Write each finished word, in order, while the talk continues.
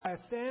by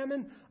a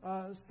famine.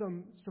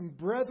 Some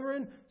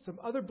brethren, some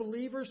other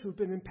believers who've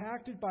been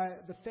impacted by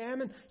the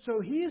famine. So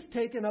he has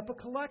taken up a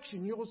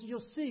collection.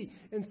 You'll see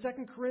in 2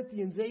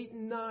 Corinthians 8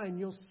 and 9.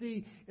 You'll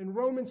see in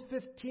Romans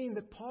 15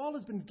 that Paul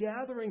has been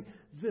gathering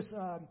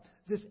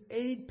this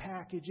aid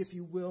package, if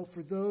you will,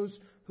 for those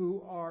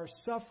who are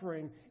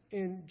suffering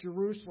in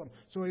Jerusalem.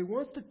 So he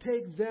wants to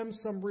take them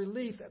some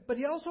relief. But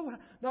he also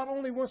not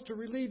only wants to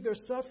relieve their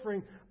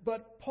suffering,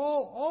 but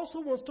Paul also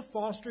wants to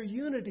foster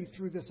unity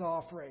through this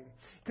offering.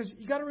 Because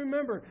you got to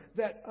remember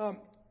that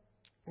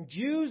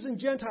Jews and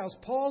Gentiles,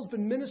 Paul's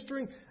been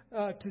ministering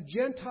to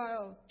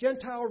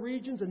Gentile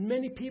regions, and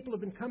many people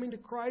have been coming to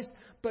Christ.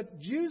 But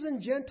Jews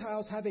and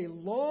Gentiles have a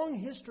long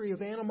history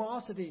of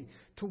animosity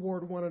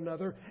toward one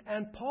another,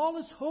 and Paul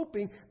is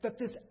hoping that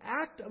this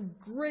act of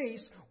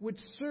grace would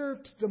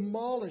serve to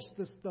demolish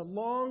the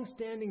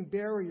long-standing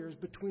barriers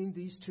between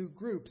these two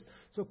groups.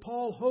 So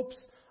Paul hopes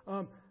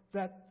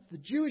that the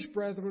Jewish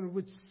brethren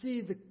would see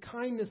the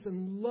kindness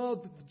and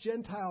love that the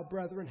Gentile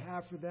brethren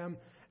have for them,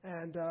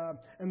 and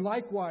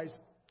likewise,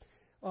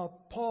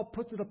 Paul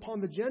puts it upon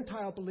the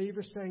Gentile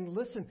believers, saying,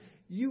 "Listen,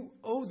 you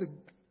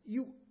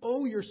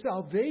owe your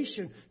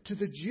salvation to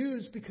the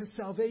Jews because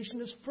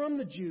salvation is from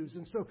the Jews."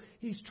 And so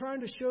he's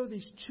trying to show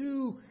these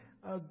two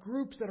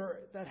groups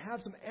that have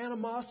some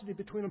animosity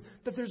between them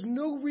that there's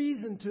no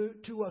reason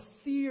to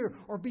fear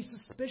or be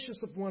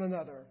suspicious of one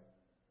another.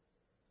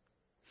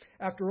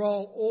 After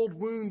all, old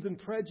wounds and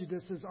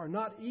prejudices are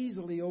not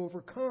easily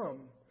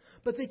overcome.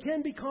 But they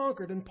can be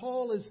conquered, and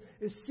Paul is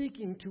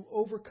seeking to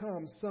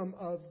overcome some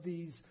of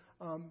these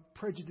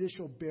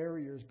prejudicial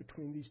barriers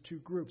between these two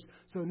groups.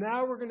 So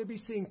now we're going to be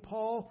seeing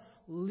Paul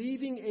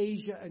leaving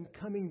Asia and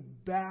coming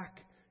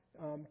back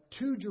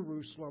to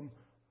Jerusalem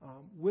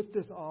with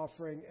this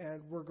offering,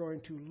 and we're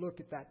going to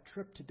look at that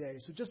trip today.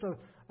 So just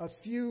a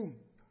few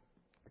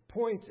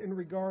points in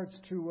regards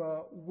to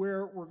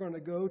where we're going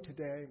to go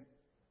today.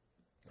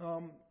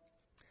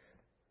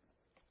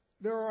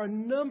 There are a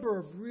number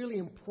of really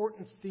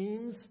important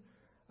themes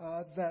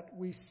that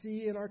we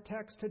see in our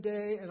text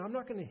today, and I'm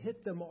not going to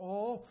hit them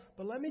all,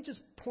 but let me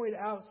just point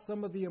out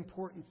some of the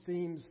important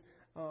themes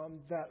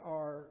that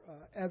are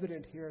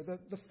evident here.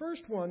 The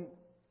first one,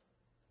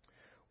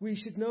 we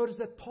should notice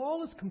that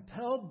Paul is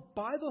compelled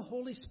by the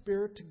Holy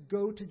Spirit to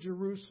go to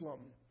Jerusalem.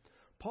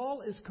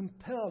 Paul is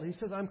compelled. He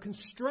says, "I'm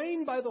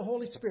constrained by the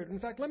Holy Spirit." In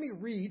fact, let me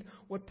read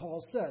what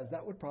Paul says.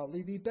 That would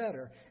probably be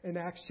better. In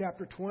Acts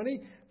chapter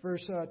 20,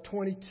 verse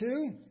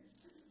 22,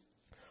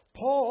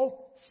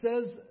 Paul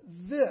says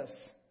this,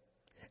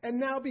 "And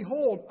now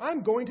behold,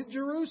 I'm going to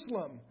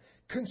Jerusalem,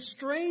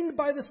 constrained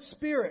by the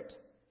Spirit,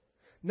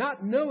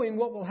 not knowing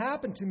what will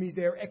happen to me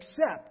there,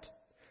 except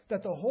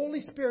that the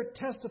Holy Spirit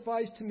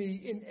testifies to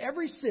me in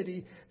every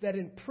city that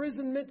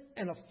imprisonment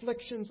and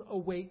afflictions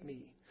await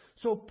me."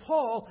 So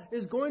Paul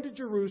is going to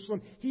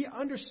Jerusalem. He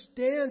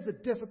understands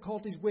that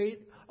difficulties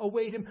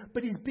await him,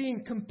 but he's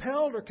being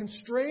compelled or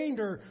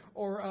constrained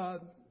or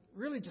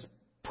really just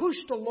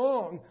pushed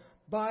along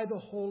by the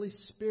Holy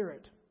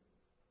Spirit.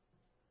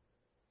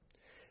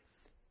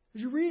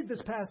 As you read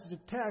this passage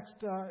of text,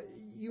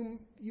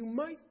 you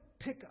might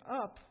pick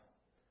up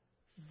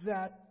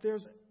that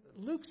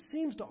Luke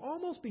seems to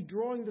almost be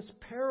drawing this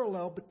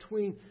parallel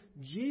between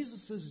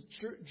Jesus'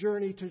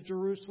 journey to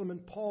Jerusalem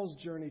and Paul's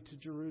journey to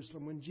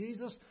Jerusalem. When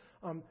Jesus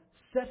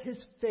set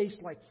his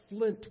face like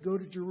flint to go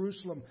to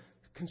Jerusalem,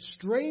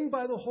 constrained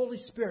by the Holy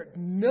Spirit,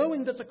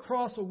 knowing that the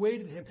cross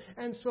awaited him.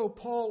 And so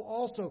Paul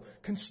also,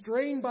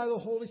 constrained by the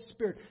Holy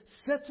Spirit,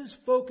 sets his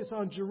focus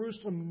on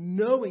Jerusalem,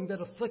 knowing that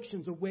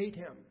afflictions await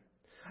him.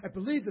 I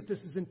believe that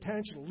this is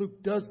intentional.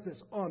 Luke does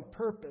this on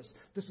purpose.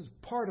 This is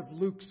part of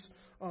Luke's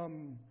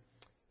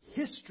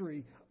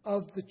history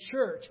of the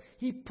church.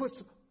 He puts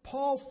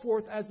Paul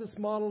forth as this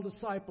model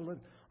disciple,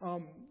 and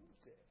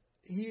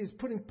he is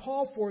putting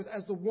Paul forth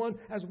as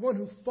one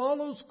who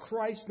follows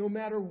Christ no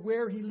matter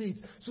where he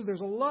leads. So there's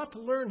a lot to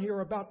learn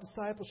here about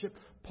discipleship.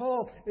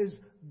 Paul is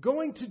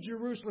going to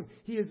Jerusalem.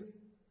 He is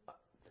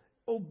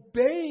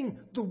obeying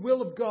the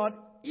will of God,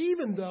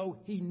 even though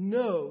he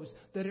knows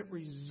that it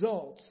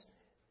results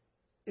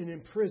in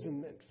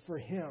imprisonment for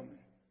him.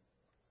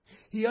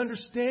 He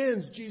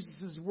understands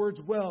Jesus'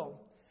 words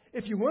well.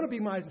 "If you want to be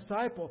my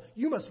disciple,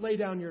 you must lay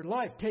down your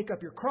life, take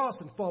up your cross,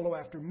 and follow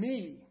after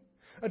me."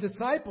 A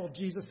disciple,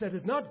 Jesus said,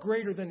 is not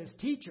greater than his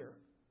teacher.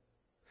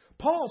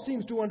 Paul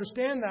seems to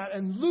understand that,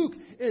 and Luke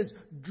is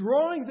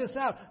drawing this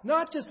out,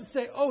 not just to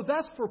say, oh,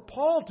 that's for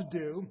Paul to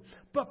do,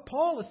 but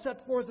Paul is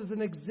set forth as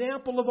an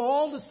example of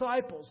all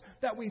disciples,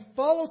 that we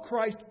follow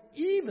Christ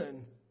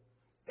even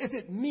if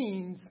it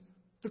means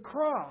the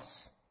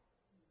cross.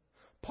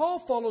 Paul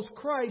follows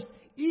Christ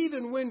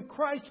even when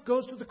Christ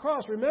goes to the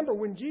cross. Remember,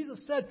 when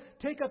Jesus said,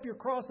 "Take up your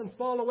cross and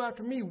follow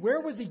after me,"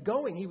 where was he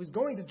going? He was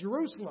going to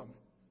Jerusalem.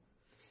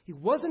 He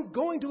wasn't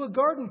going to a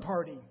garden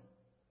party.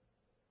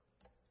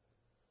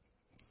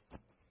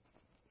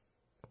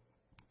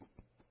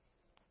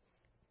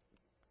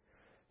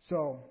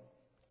 So,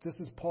 this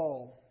is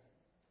Paul.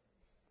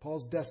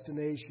 Paul's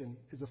destination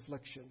is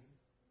affliction.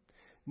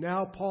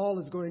 Now Paul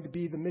is going to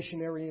be the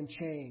missionary in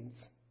chains.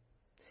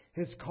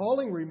 His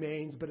calling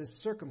remains, but his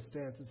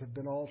circumstances have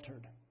been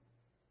altered.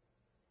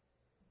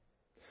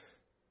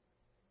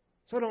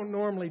 So I don't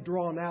normally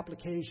draw an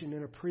application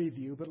in a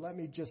preview, but let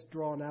me just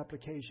draw an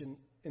application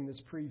in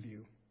this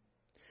preview.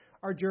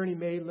 Our journey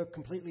may look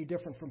completely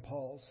different from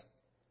Paul's.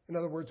 In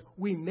other words,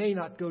 we may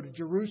not go to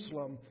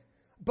Jerusalem,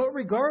 but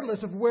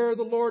regardless of where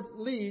the Lord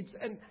leads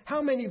and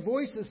how many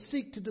voices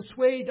seek to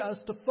dissuade us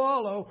to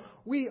follow,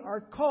 we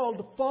are called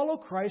to follow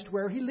Christ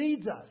where He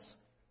leads us.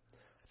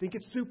 I think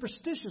it's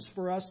superstitious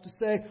for us to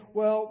say,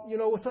 well,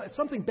 if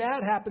something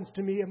bad happens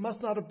to me, it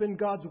must not have been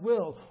God's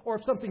will. Or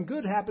if something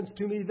good happens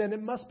to me, then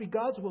it must be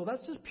God's will.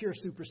 That's just pure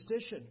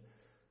superstition.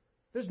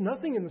 There's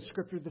nothing in the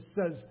Scripture that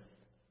says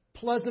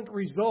pleasant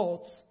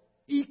results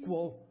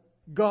equal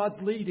God's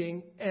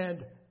leading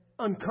and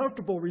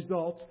uncomfortable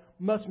results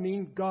must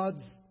mean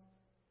God's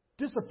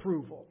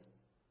disapproval.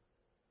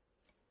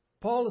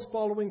 Paul is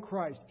following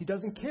Christ. He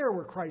doesn't care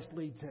where Christ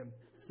leads him.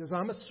 He says,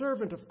 I'm a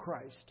servant of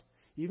Christ.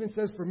 He even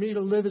says, for me to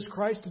live is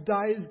Christ, to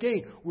die is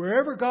gain.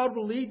 Wherever God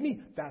will lead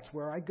me, that's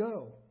where I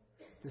go.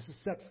 This is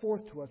set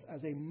forth to us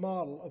as a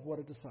model of what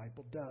a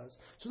disciple does.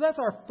 So that's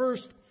our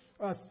first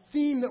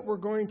theme that we're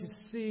going to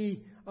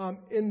see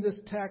in this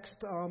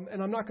text.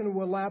 And I'm not going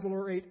to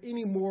elaborate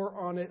any more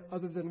on it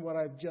other than what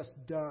I've just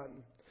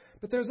done.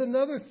 But there's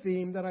another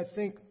theme that I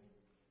think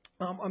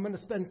I'm going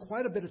to spend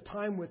quite a bit of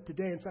time with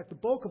today. In fact, the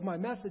bulk of my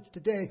message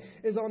today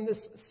is on this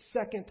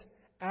second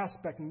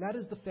aspect, and that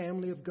is the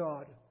family of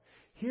God.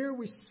 Here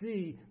we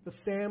see the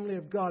family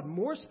of God.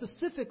 More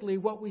specifically,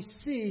 what we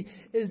see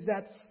is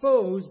that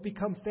foes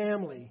become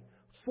family.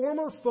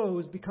 Former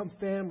foes become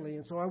family.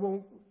 And so I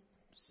won't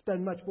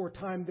spend much more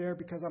time there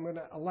because I'm going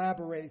to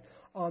elaborate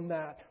on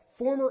that.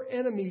 Former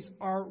enemies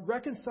are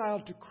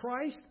reconciled to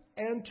Christ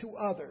and to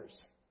others.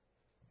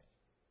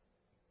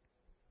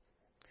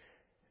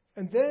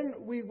 And then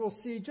we will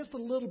see just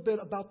a little bit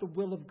about the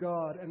will of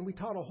God. And we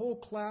taught a whole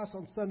class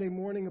on Sunday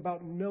morning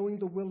about knowing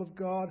the will of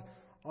God.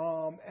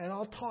 And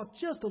I'll talk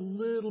just a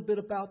little bit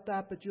about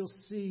that, but you'll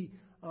see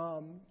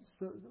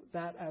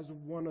that as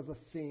one of the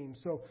themes.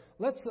 So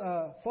let's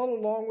follow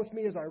along with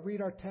me as I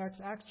read our text,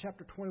 Acts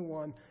chapter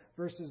 21,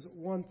 verses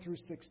 1 through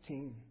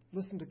 16.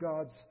 Listen to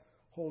God's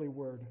holy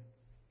word.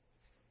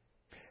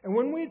 And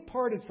when we had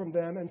parted from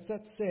them and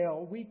set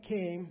sail, we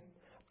came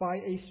by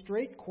a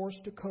straight course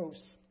to Kos,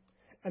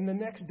 and the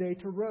next day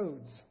to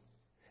Rhodes,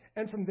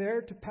 and from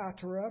there to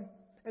Patara.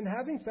 And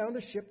having found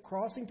a ship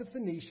crossing to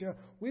Phoenicia,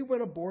 we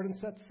went aboard and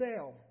set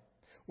sail.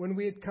 When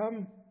we had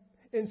come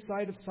in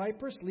sight of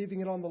Cyprus, leaving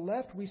it on the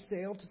left, we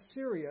sailed to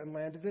Syria and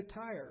landed at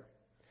Tyre.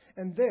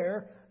 And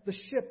there the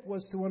ship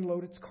was to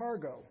unload its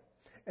cargo.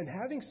 And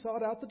having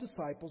sought out the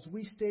disciples,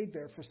 we stayed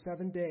there for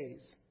 7 days.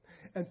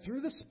 And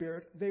through the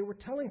Spirit, they were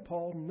telling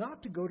Paul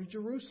not to go to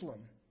Jerusalem.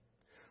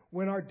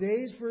 When our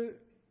days were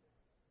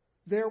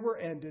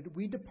ended,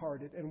 we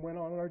departed and went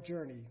on our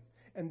journey.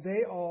 And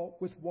they all,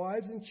 with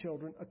wives and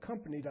children,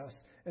 accompanied us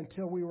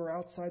until we were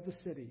outside the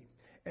city.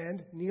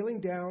 And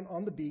kneeling down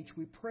on the beach,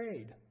 we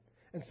prayed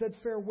and said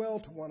farewell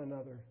to one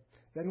another.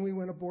 Then we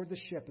went aboard the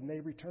ship, and they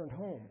returned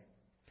home.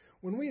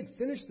 When we had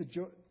finished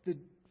the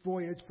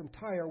voyage from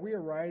Tyre, we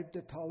arrived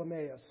at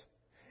Ptolemais.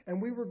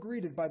 And we were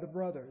greeted by the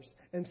brothers,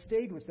 and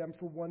stayed with them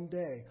for 1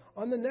 day.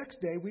 On the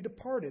next day we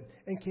departed,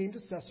 and came to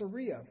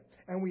Caesarea.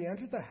 And we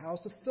entered the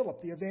house of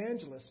Philip the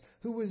evangelist,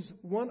 who was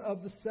one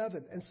of the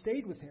 7, and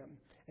stayed with him.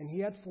 And he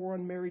had 4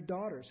 unmarried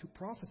daughters who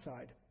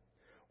prophesied.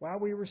 While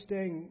we were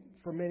staying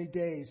for many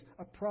days,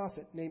 a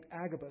prophet named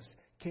Agabus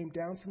came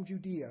down from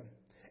Judea.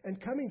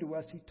 And coming to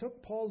us, he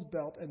took Paul's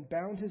belt and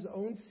bound his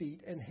own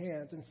feet and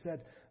hands and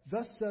said,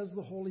 "Thus says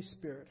the Holy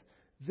Spirit,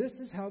 this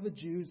is how the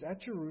Jews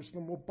at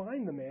Jerusalem will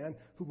bind the man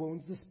who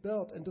owns this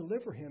belt and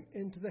deliver him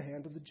into the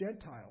hand of the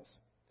Gentiles."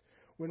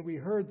 When we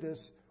heard this,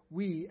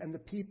 we and the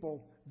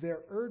people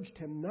there urged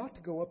him not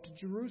to go up to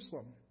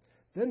Jerusalem.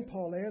 Then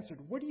Paul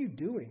answered, "What are you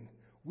doing?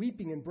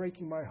 Weeping and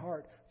breaking my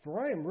heart, for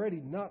I am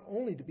ready not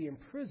only to be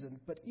imprisoned,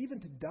 but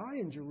even to die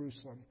in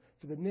Jerusalem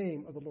for the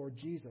name of the Lord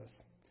Jesus."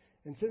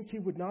 And since he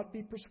would not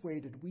be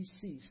persuaded, we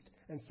ceased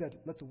and said,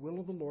 "Let the will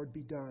of the Lord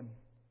be done."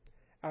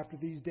 After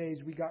these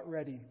days we got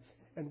ready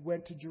and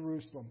went to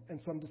Jerusalem,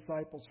 and some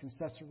disciples from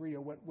Caesarea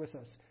went with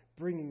us,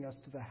 bringing us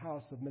to the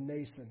house of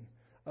Mnason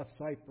of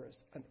Cyprus,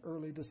 an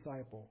early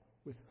disciple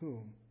with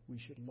whom we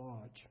should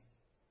lodge.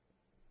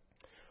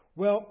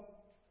 Well,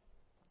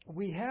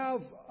 we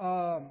have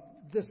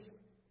this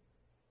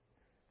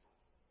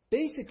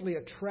basically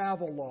a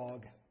travel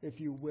log, if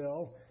you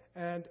will,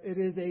 and it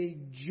is a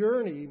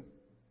journey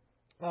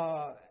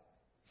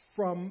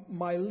from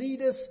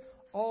Miletus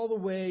all the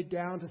way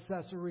down to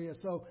Caesarea.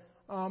 So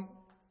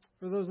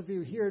for those of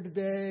you here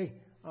today,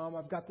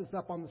 I've got this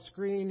up on the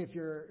screen. If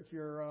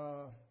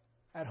you're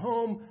at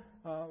home,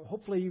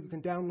 hopefully you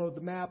can download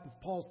the map of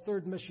Paul's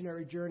third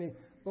missionary journey.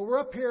 But we're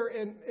up here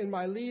in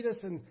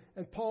Miletus, and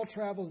Paul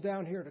travels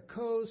down here to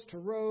Kos, to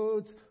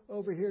Rhodes,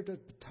 over here to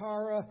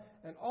Patara,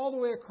 and all the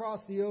way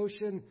across the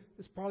ocean.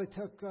 This probably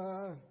took,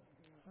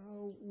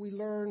 we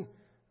learn,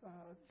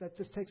 that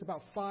this takes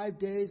about 5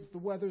 days if the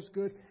weather's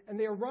good. And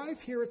they arrive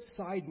here at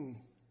Sidon.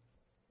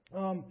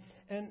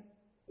 And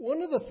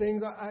one of the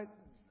things, at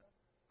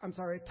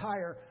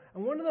Tyre.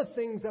 And one of the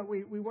things that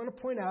we want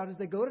to point out is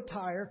they go to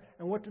Tyre,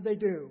 and what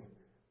do?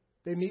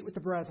 They meet with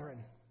the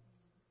brethren.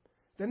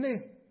 Then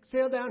they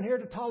sail down here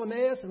to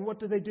Ptolemais, and what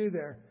do they do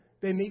there?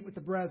 They meet with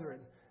the brethren.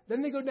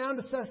 Then they go down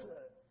to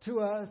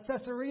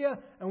Caesarea,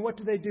 and what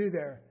do they do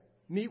there?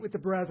 Meet with the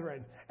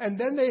brethren. And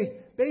then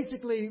they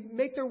basically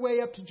make their way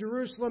up to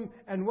Jerusalem,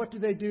 and what do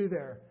they do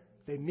there?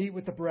 They meet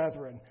with the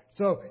brethren.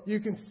 So you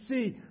can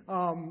see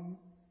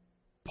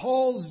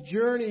Paul's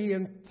journey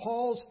and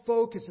Paul's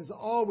focus is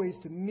always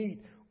to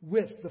meet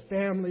with the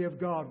family of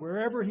God.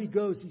 Wherever he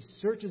goes, he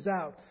searches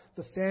out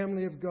the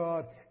family of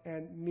God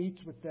and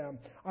meets with them.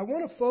 I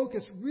want to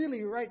focus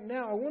really right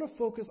now, I want to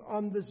focus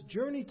on this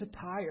journey to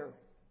Tyre.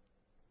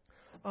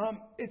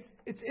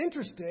 It's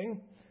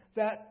interesting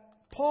that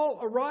Paul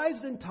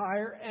arrives in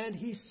Tyre and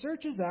he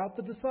searches out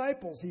the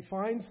disciples. He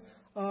finds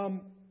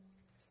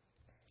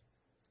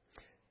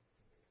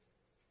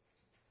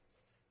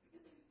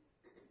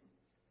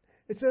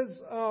it says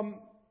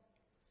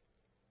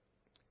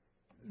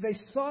they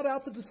sought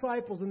out the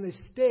disciples and they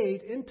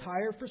stayed in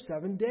Tyre for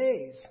 7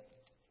 days.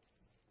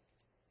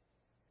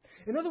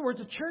 In other words,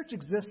 a church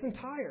exists in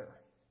Tyre.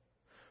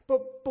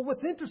 But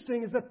what's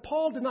interesting is that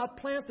Paul did not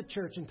plant the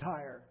church in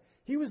Tyre.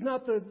 He was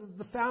not the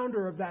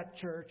founder of that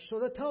church. So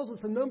that tells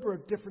us a number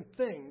of different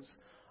things.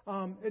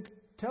 It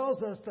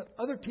tells us that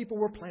other people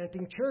were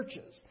planting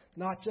churches,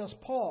 not just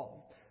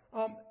Paul.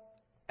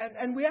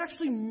 And we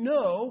actually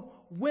know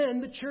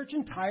when the church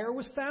in Tyre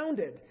was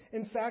founded.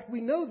 In fact,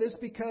 we know this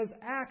because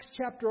Acts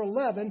chapter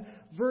 11,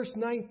 verse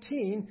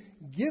 19,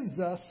 gives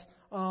us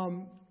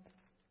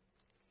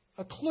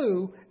a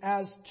clue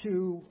as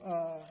to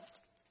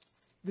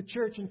the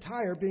church in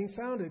Tyre being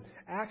founded.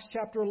 Acts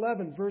chapter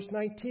 11, verse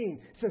 19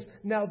 says,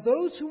 "Now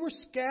those who were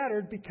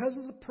scattered because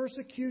of the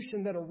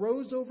persecution that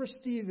arose over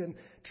Stephen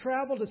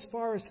traveled as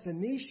far as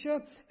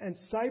Phoenicia and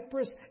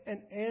Cyprus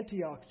and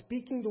Antioch,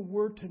 speaking the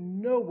word to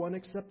no one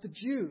except the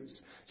Jews."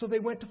 So they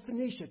went to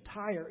Phoenicia.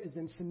 Tyre is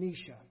in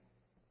Phoenicia.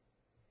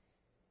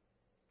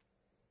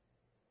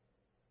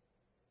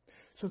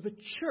 So the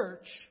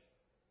church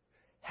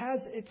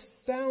has its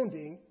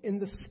founding in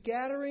the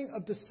scattering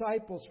of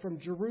disciples from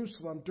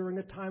Jerusalem during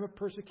a time of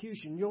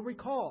persecution. You'll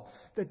recall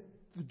that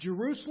the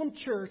Jerusalem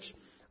church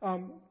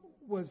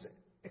was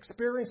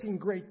experiencing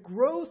great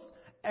growth,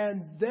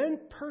 and then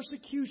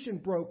persecution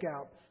broke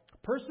out.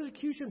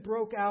 Persecution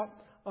broke out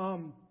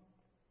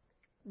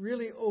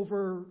really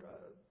over...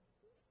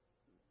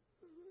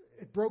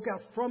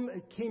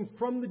 It came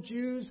from the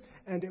Jews,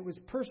 and it was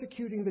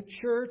persecuting the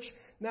church.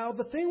 Now,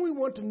 the thing we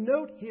want to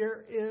note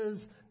here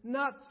is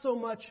not so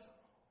much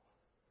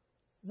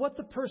what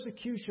the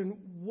persecution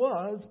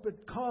was,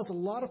 but caused a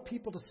lot of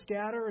people to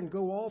scatter and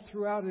go all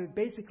throughout. And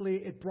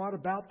it brought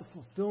about the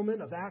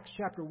fulfillment of Acts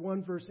chapter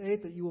 1, verse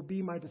 8, that you will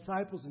be my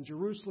disciples in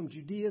Jerusalem,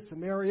 Judea,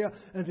 Samaria,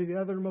 and to the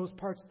othermost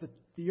parts of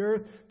the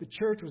earth. The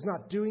church was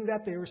not doing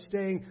that. They were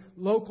staying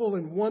local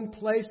in one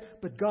place,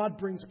 but God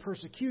brings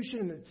persecution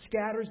and it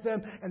scatters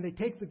them, and they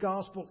take the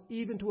gospel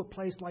even to a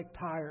place like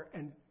Tyre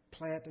and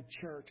plant a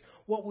church.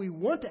 What we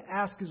want to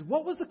ask is,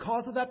 what was the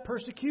cause of that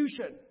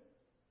persecution?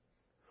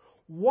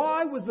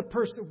 What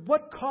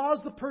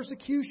caused the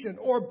persecution?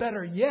 Or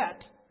better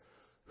yet,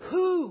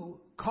 who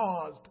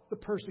caused the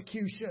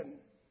persecution?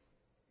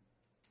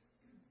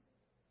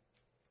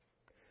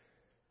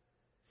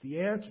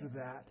 The answer to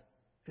that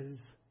is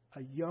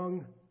a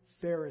young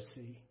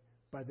Pharisee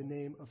by the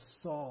name of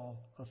Saul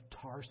of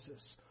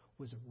Tarsus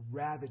was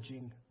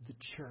ravaging the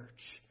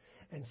church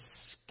and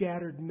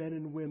scattered men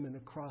and women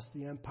across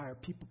the empire.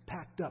 People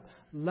packed up,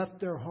 left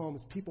their homes.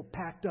 People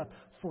packed up,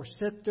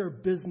 forsook their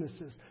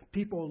businesses.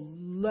 People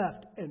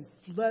left and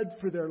fled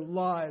for their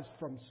lives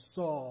from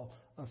Saul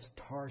of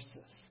Tarsus.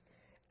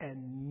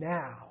 And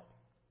now,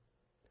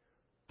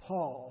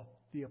 Paul,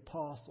 the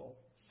apostle,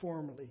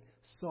 formerly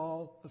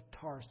Saul of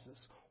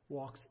Tarsus,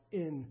 walks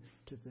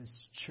into this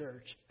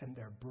church and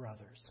their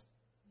brothers.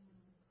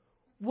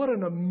 What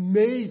an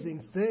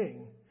amazing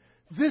thing.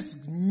 This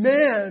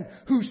man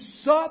who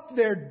sought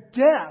their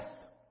death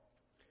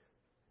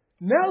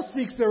now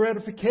seeks their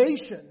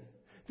edification.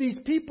 These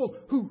people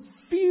who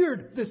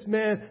feared this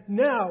man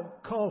now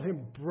call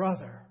him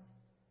brother.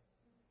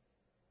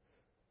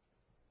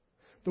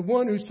 The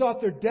one who sought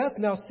their death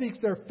now seeks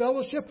their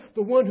fellowship.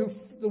 The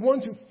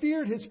ones who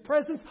feared his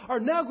presence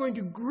are now going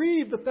to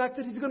grieve the fact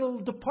that he's going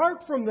to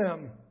depart from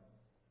them.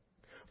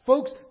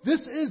 Folks,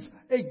 this is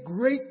a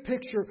great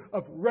picture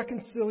of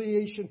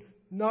reconciliation,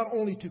 not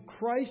only to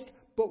Christ,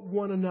 but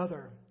one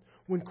another.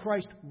 When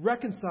Christ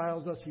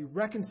reconciles us, He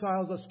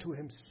reconciles us to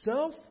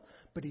Himself,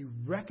 but He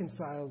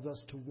reconciles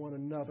us to one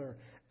another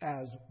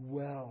as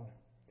well.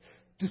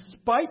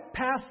 Despite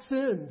past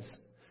sins,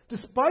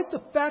 despite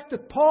the fact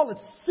that Paul had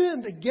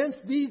sinned against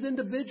these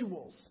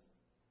individuals,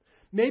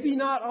 maybe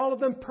not all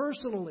of them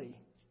personally,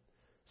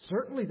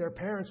 certainly their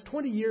parents,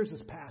 20 years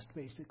has passed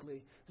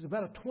basically. There's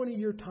about a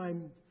 20-year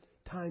time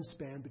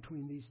span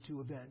between these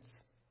two events.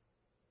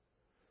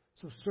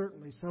 So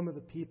certainly some of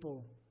the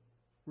people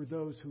were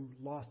those who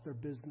lost their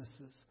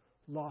businesses,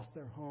 lost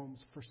their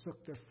homes,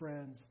 forsook their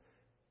friends,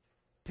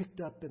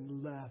 picked up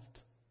and left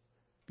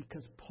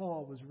because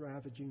Paul was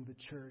ravaging the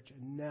church.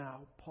 And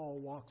now Paul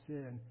walks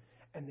in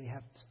and they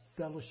have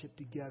fellowship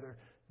together.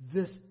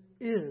 This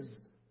is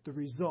the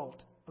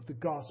result of the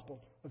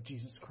gospel of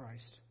Jesus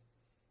Christ.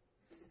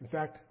 In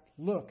fact,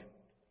 look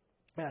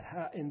at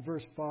how, in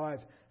verse 5,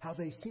 how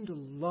they seem to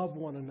love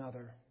one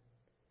another.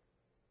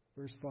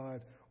 Verse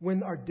 5,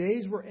 when our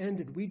days were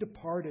ended, we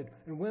departed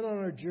and went on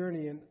our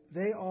journey, and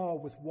they all,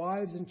 with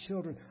wives and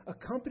children,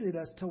 accompanied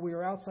us till we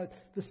were outside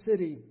the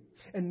city.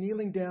 And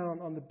kneeling down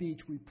on the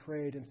beach, we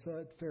prayed and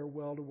said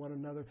farewell to one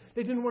another.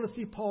 They didn't want to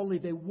see Paul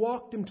leave. They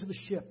walked him to the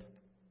ship.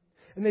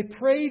 And they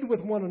prayed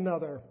with one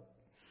another.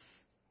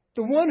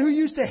 The one who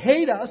used to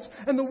hate us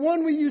and the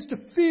one we used to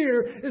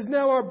fear is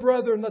now our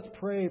brother, and let's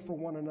pray for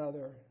one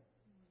another.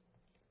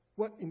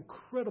 What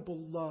incredible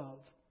love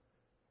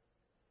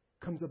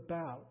comes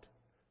about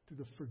through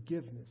the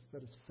forgiveness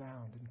that is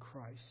found in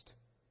Christ.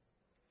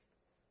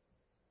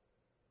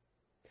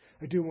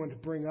 I do want to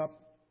bring up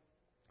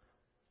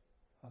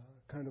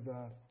kind of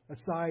a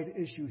side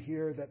issue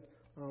here that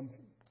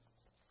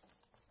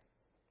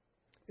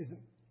isn't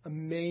a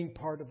main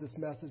part of this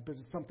message, but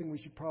it's something we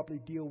should probably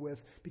deal with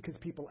because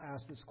people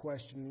ask this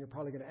question, and you're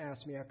probably going to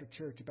ask me after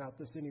church about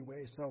this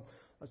anyway, so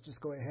let's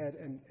just go ahead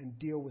and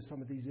deal with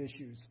some of these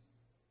issues.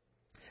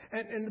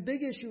 And the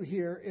big issue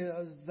here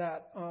is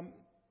that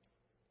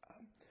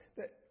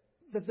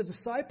that the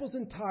disciples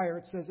in Tyre,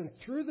 it says, and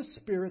through the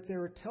Spirit they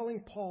were telling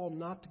Paul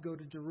not to go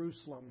to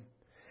Jerusalem.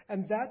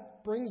 And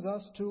that brings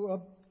us to a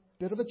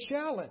bit of a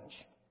challenge.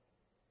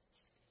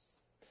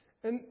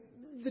 And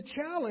the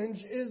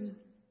challenge is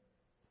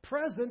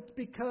present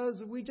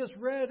because we just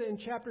read in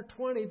chapter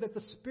 20 that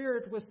the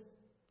Spirit was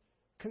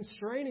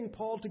constraining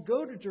Paul to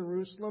go to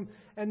Jerusalem,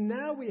 and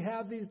now we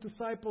have these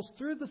disciples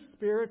through the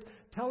Spirit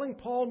telling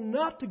Paul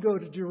not to go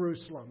to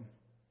Jerusalem.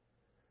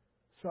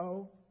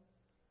 So,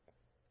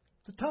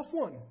 it's a tough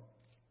one.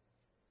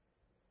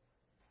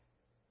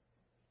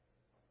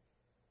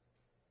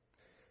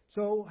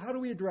 So, how do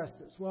we address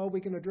this? Well,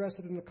 we can address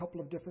it in a couple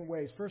of different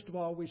ways. First of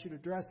all, we should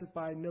address it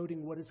by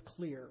noting what is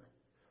clear.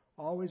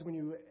 Always when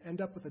you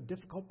end up with a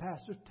difficult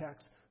passage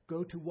text,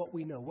 go to what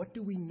we know. What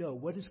do we know?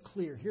 What is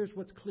clear? Here's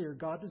what's clear.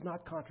 God does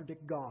not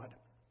contradict God.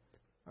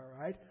 All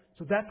right?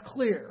 So that's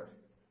clear.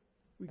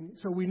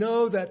 So we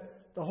know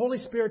that the Holy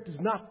Spirit does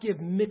not give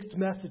mixed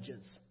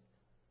messages.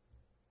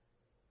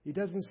 He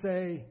doesn't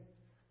say,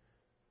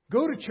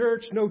 go to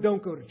church, no,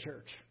 don't go to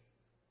church.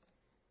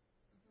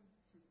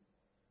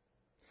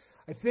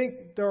 I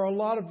think there are a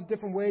lot of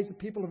different ways that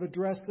people have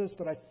addressed this,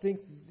 but I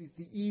think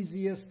the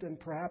easiest and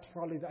perhaps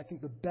probably I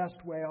think the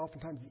best way,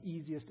 oftentimes the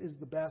easiest is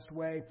the best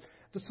way.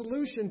 The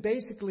solution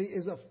basically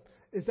is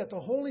that the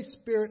Holy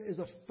Spirit is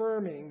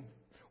affirming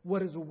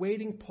what is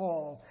awaiting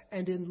Paul,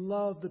 and in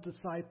love the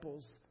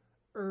disciples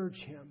urge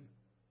him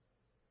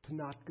to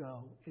not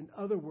go. In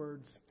other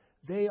words,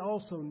 they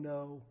also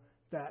know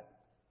that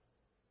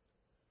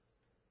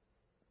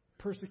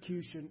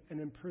persecution and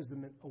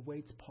imprisonment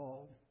awaits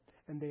Paul,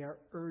 and they are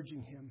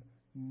urging him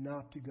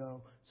not to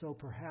go. So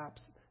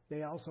perhaps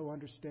they also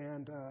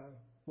understand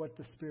what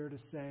the Spirit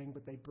is saying,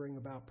 but they bring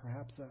about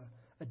perhaps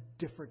a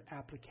different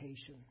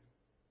application.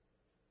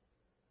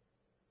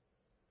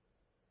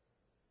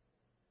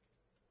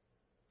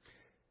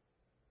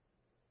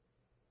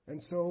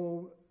 And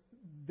so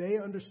they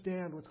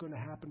understand what's going to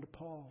happen to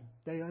Paul.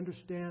 They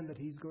understand that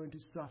he's going to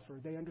suffer.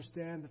 They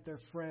understand that their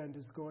friend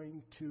is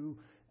going to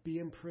be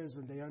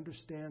imprisoned. They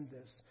understand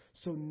this.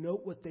 So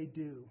note what they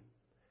do.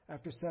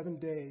 After 7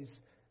 days,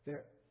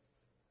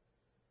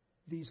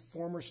 these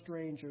former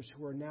strangers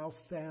who are now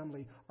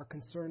family are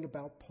concerned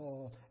about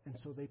Paul, and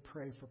so they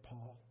pray for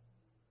Paul.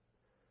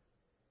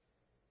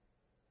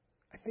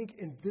 I think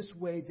in this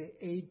way they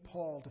aid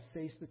Paul to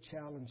face the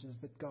challenges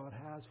that God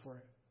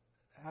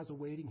has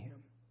awaiting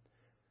him.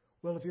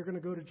 Well, if you're going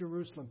to go to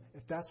Jerusalem,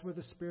 if that's where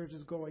the Spirit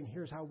is going,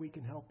 here's how we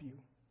can help you.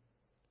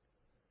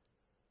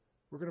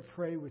 We're going to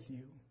pray with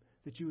you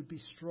that you would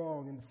be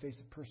strong in the face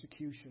of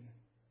persecution.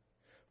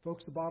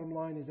 Folks, the bottom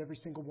line is every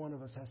single one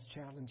of us has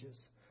challenges.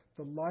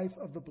 The life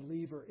of the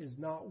believer is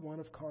not one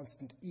of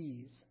constant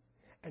ease,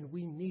 and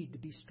we need to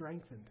be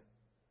strengthened.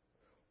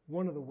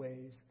 One of the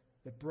ways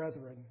that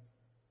brethren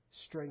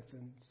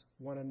strengthens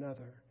one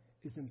another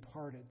is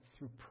imparted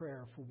through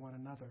prayer for one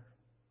another.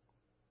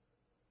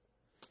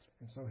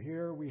 And so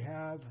here we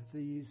have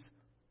these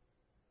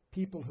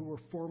people who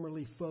were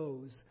formerly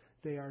foes.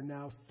 They are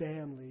now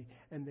family,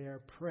 and they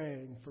are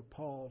praying for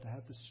Paul to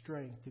have the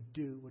strength to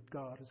do what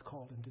God has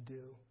called him to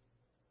do.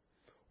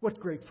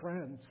 What great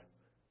friends.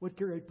 What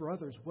great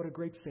brothers. What a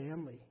great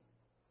family.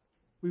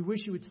 We wish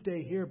you would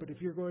stay here, but if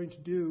you're going to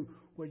do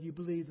what you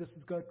believe this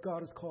is what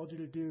God has called you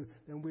to do,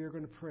 then we are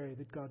going to pray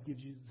that God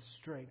gives you the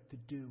strength to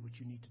do what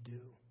you need to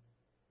do.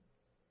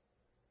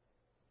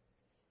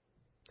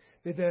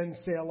 They then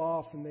sail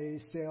off, and they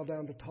sail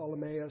down to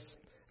Ptolemais.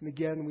 And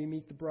again, we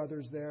meet the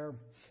brothers there.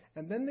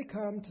 And then they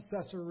come to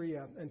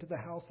Caesarea and to the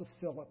house of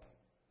Philip.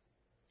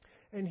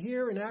 And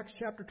here in Acts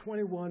chapter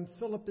 21,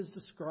 Philip is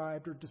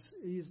described,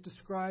 he is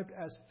described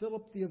as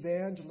Philip the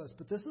evangelist.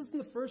 But this isn't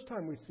the first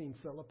time we've seen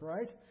Philip,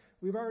 right?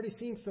 We've already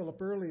seen Philip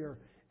earlier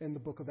in the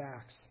book of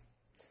Acts.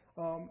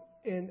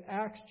 In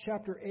Acts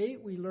chapter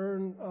 8, we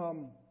learn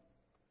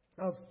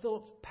of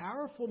Philip's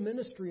powerful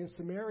ministry in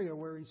Samaria,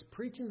 where he's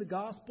preaching the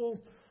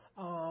gospel.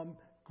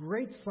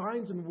 Great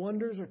signs and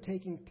wonders are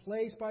taking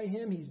place by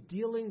him. He's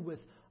dealing with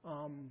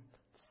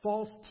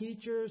false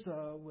teachers,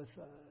 with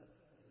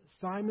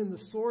Simon the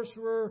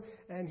sorcerer,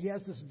 and he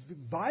has this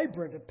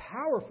vibrant and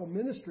powerful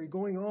ministry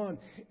going on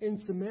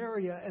in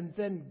Samaria. And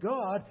then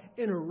God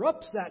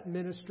interrupts that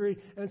ministry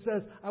and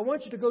says, I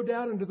want you to go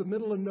down into the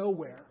middle of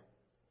nowhere.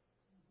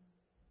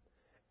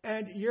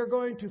 And you're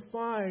going to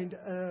find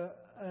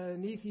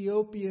an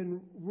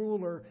Ethiopian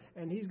ruler,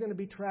 and he's going to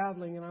be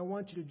traveling, and I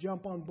want you to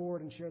jump on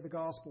board and share the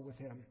gospel with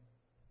him.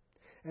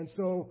 And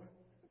so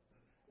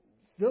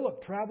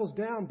Philip travels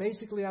down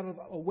basically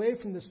away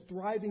from this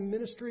thriving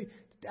ministry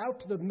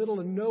out to the middle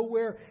of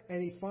nowhere,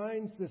 and he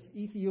finds this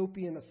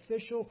Ethiopian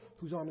official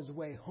who's on his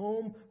way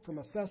home from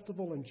a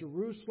festival in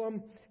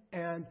Jerusalem,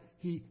 and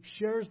he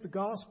shares the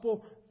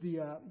gospel.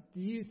 The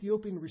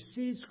Ethiopian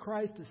receives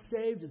Christ, is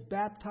saved, is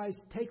baptized,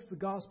 takes the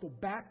gospel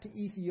back to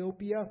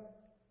Ethiopia.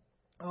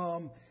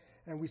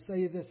 And we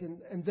say this,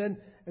 and then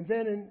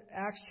in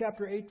Acts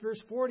chapter 8,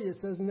 verse 40, it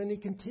says, and then he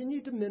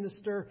continued to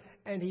minister,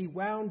 and he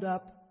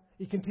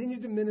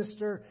continued to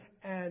minister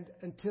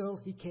until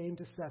he came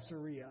to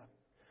Caesarea.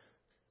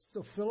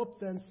 So Philip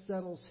then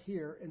settles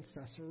here in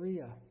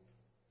Caesarea.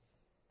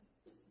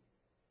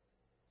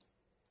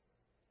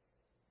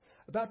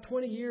 About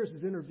 20 years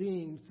has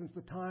intervened since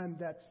the time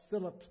that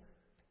Philip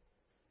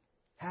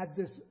had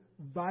this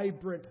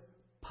vibrant,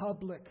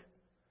 public,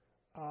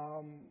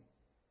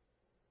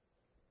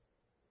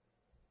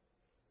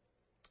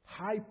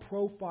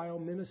 high-profile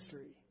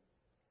ministry.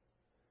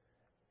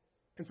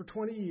 And for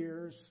 20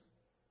 years,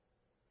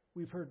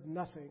 we've heard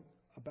nothing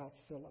about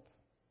Philip.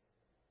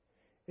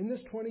 In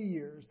this 20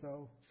 years,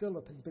 though,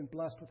 Philip has been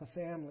blessed with a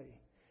family.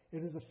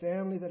 It is a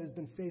family that has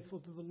been faithful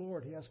to the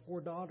Lord. He has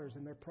 4 daughters,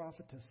 and they're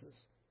prophetesses.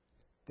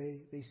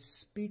 They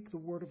speak the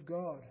word of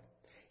God.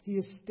 He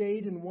has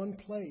stayed in one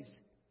place.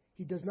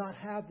 He does not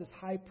have this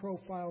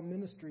high-profile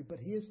ministry, but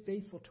he is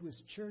faithful to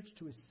his church,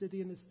 to his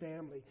city, and his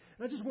family.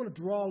 And I just want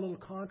to draw a little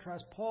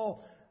contrast.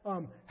 Paul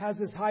has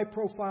this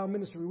high-profile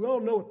ministry. We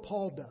all know what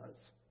Paul does.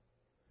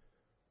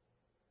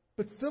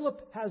 But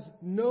Philip has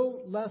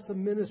no less a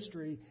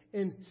ministry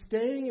in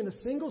staying in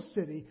a single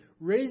city,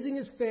 raising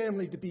his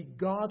family to be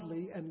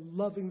godly and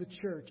loving the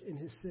church in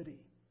his city.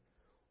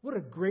 What a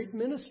great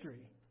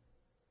ministry.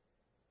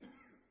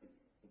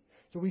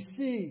 So we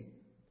see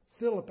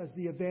Philip as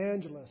the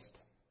evangelist.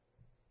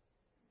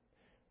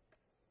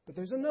 But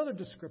there's another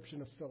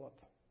description of Philip.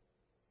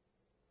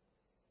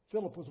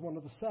 Philip was one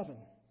of the 7.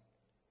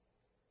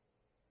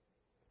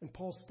 And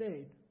Paul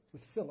stayed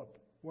with Philip,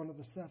 one of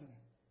the 7.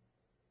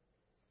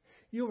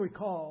 You'll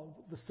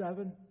recall the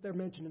 7, they're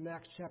mentioned in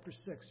Acts chapter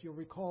 6. You'll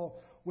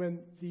recall when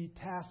the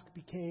task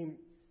became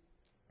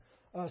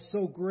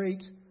so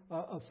great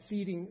of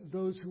feeding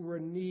those who were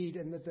in need,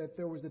 and that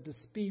there was a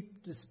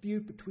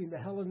dispute between the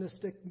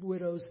Hellenistic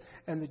widows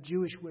and the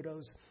Jewish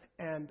widows.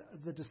 And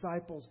the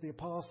disciples, the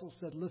apostles,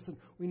 said, listen,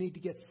 we need to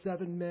get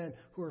 7 men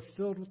who are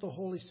filled with the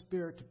Holy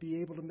Spirit to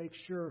be able to make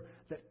sure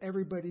that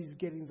everybody's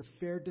getting the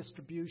fair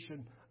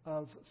distribution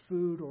of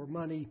food or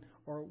money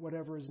or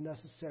whatever is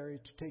necessary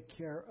to take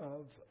care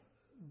of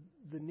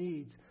the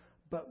needs.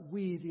 But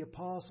we, the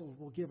apostles,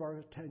 will give our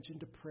attention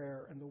to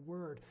prayer and the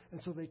word.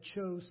 And so they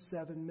chose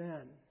 7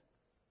 men.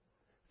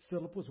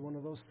 Philip was one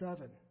of those 7.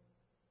 Do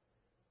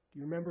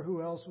you remember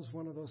who else was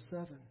one of those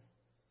 7?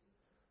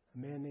 A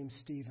man named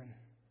Stephen.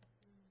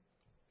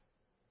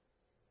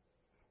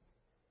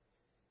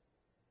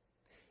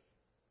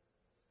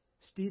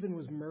 Stephen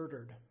was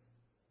murdered.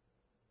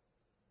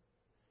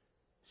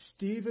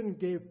 Stephen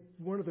gave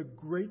one of the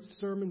great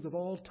sermons of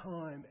all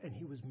time, and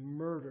he was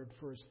murdered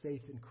for his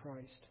faith in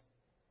Christ.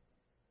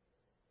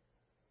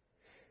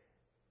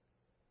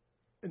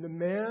 And the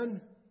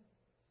man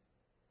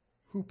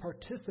who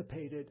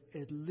participated,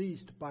 at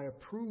least by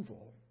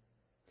approval,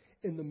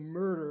 in the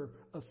murder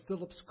of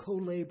Philip's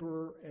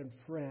co-laborer and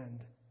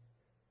friend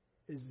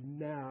is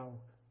now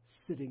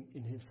sitting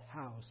in his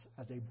house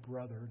as a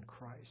brother in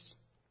Christ.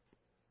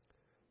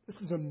 This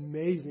is an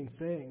amazing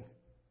thing.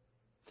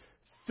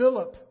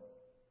 Philip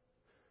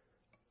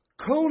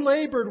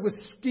co-labored with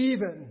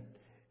Stephen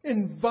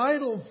in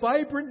vital,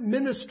 vibrant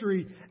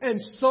ministry, and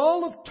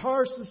Saul of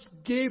Tarsus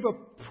gave a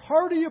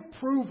hearty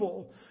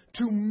approval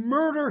to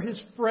murder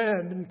his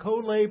friend and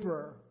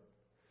co-laborer.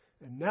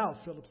 And now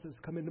Philip says,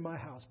 come into my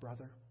house,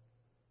 brother.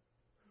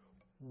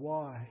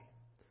 Why?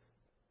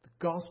 The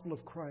gospel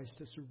of Christ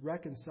has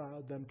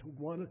reconciled them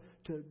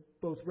to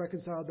both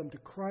reconcile them to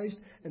Christ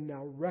and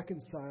now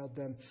reconcile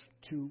them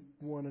to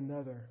one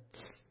another.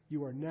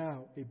 You are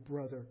now a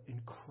brother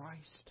in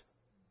Christ.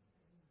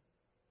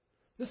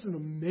 This is an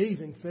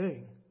amazing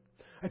thing.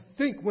 I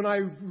think when I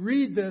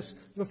read this,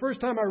 the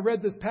first time I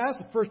read this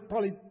passage,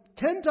 probably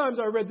 10 times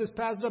I read this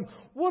passage,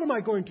 what am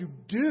I going to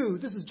do?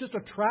 This is just a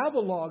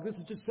travel log. This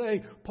is just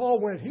saying Paul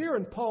went here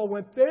and Paul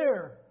went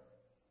there.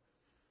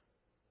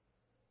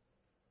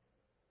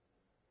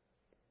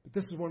 But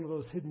this is one of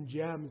those hidden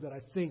gems that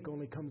I think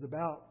only comes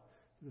about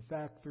through the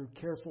fact through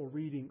careful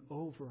reading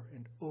over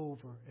and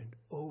over and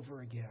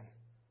over again.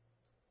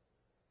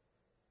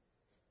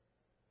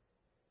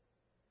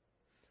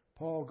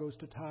 Paul goes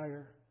to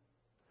Tyre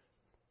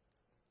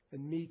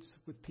and meets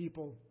with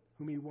people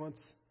whom he once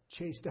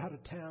chased out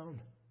of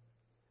town.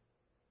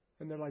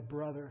 And they're like,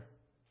 brother.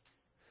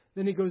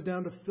 Then he goes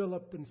down to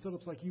Philip, and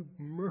Philip's like, you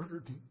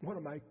murdered one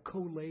of my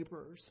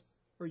co-laborers,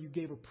 or you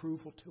gave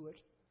approval to it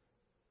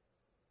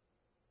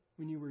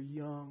when you were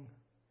young.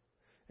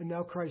 And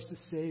now Christ has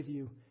saved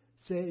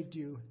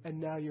you, and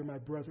now you're my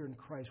brother in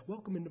Christ.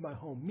 Welcome into my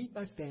home. Meet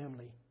my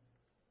family.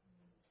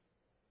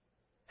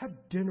 Have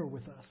dinner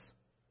with us.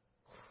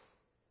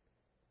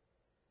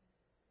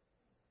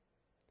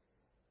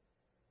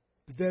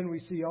 But then we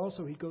see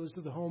also he goes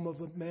to the home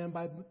of a man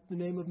by the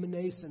name of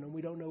Manason, and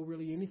we don't know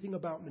really anything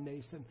about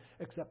Manason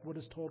except what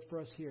is told for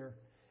us here.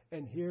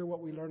 And here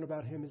what we learn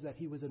about him is that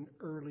he was an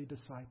early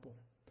disciple.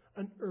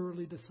 An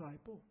early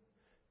disciple.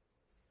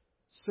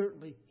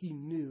 Certainly he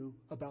knew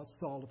about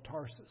Saul of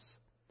Tarsus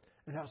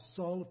and how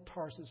Saul of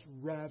Tarsus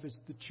ravaged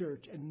the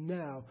church. And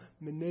now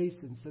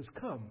Manason says,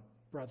 come,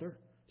 brother,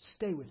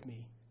 stay with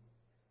me.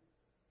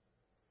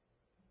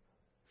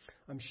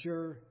 I'm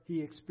sure he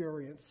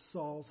experienced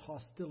Saul's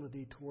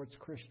hostility towards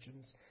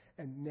Christians,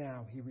 and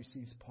now he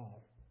receives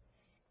Paul.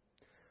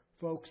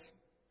 Folks,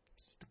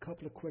 just a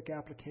couple of quick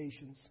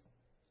applications.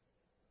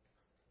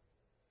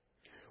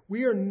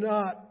 We are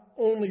not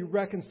only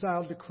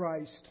reconciled to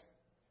Christ.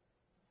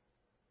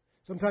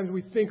 Sometimes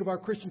we think of our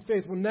Christian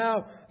faith, well,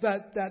 now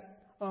that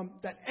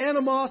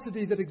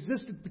animosity that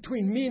existed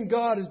between me and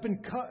God has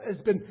been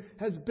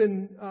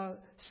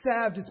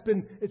salved.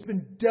 It's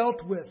been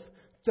dealt with.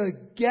 The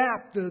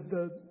gap,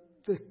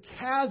 the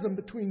chasm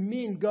between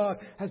me and God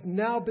has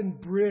now been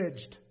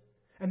bridged.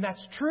 And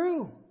that's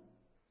true.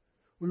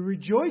 We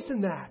rejoice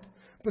in that.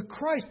 But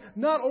Christ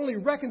not only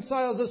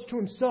reconciles us to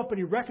himself, but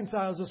he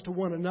reconciles us to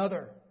one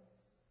another.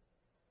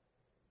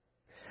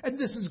 And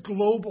this is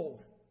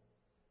global.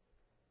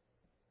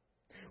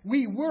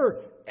 We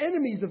were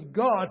enemies of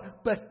God,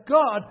 but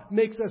God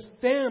makes us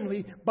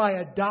family by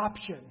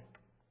adoption.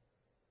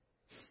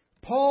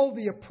 Paul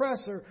the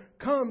oppressor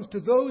comes to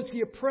those he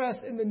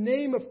oppressed in the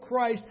name of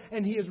Christ,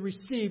 and he is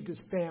received as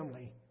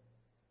family.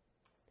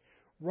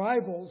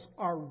 Rivals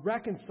are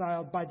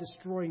reconciled by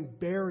destroying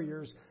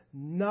barriers,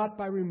 not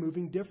by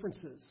removing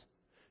differences.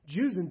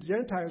 Jews and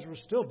Gentiles were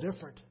still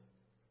different.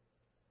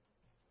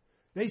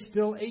 They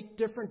still ate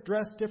different,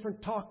 dressed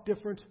different, talked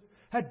different,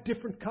 had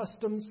different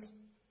customs.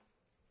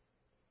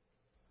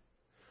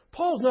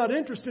 Paul's not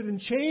interested in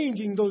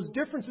changing those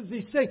differences.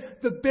 He's saying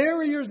the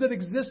barriers that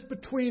exist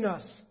between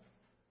us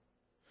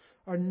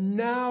are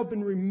now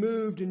been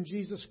removed in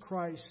Jesus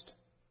Christ.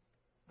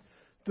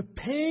 The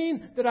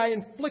pain that I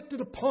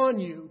inflicted upon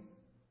you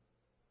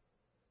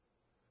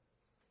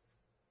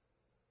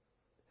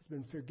has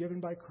been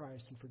forgiven by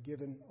Christ and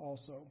forgiven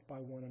also by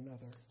one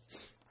another.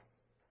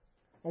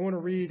 I want to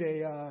read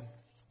a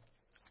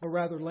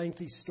rather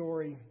lengthy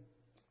story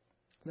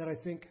that I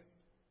think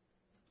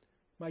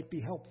might be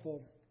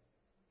helpful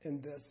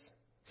in this.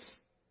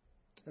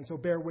 And so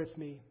bear with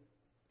me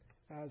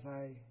as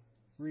I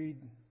read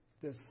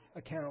this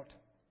account.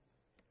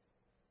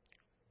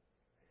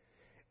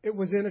 It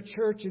was in a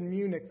church in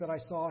Munich that I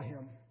saw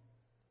him.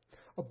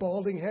 A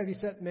balding,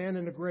 heavy-set man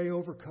in a gray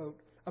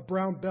overcoat, a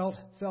brown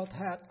felt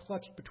hat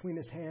clutched between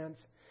his hands.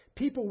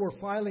 People were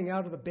filing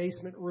out of the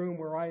basement room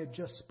where I had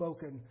just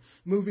spoken,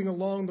 moving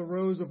along the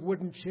rows of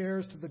wooden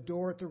chairs to the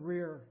door at the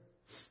rear.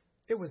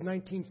 It was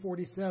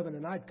 1947,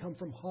 and I'd come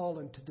from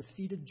Holland to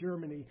defeated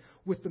Germany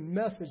with the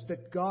message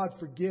that God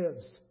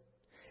forgives.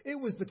 It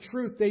was the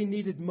truth they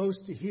needed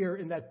most to hear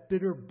in that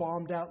bitter,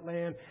 bombed-out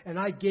land, and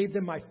I gave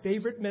them my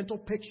favorite mental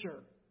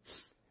picture.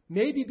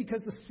 Maybe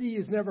because the sea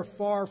is never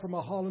far from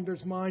a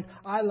Hollander's mind,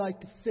 I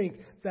like to think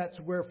that's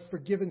where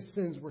forgiven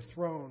sins were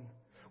thrown.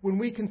 When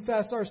we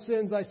confess our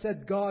sins, I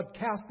said, God,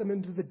 cast them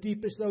into the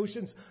deepest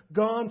oceans,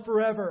 gone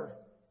forever.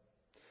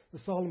 The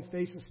solemn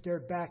faces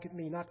stared back at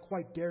me, not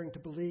quite daring to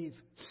believe.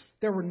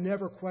 There were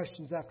never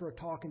questions after a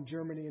talk in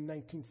Germany in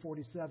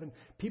 1947.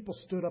 People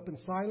stood up in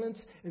silence.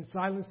 In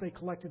silence, they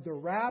collected their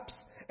wraps.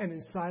 And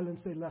in silence,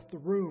 they left the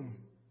room.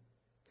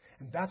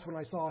 And that's when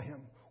I saw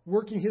him,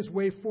 working his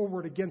way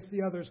forward against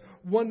the others.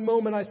 One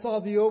moment, I saw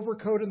the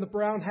overcoat and the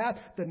brown hat.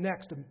 The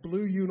next, a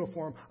blue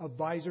uniform, a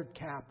visored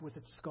cap with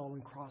its skull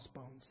and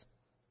crossbones.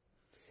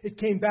 It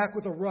came back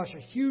with a rush, a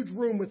huge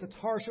room with its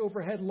harsh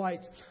overhead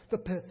lights, the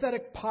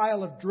pathetic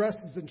pile of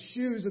dresses and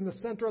shoes in the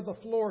center of the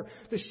floor,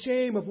 the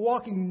shame of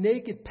walking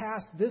naked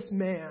past this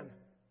man.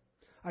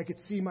 I could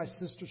see my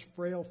sister's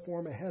frail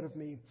form ahead of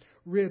me,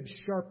 ribs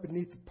sharp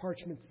beneath the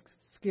parchment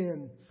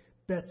skin.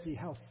 Betsy,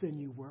 how thin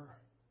you were.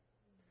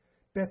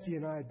 Betsy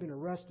and I had been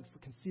arrested for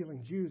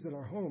concealing Jews in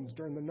our homes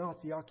during the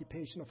Nazi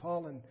occupation of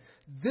Holland.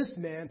 This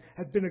man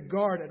had been a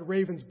guard at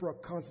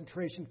Ravensbrück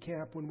concentration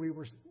camp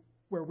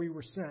where we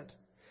were sent.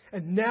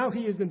 And now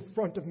he is in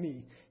front of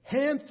me,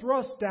 hand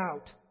thrust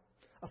out.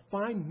 A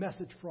fine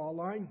message,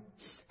 Fraulein.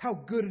 How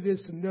good it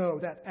is to know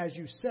that, as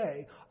you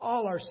say,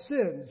 all our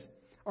sins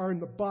are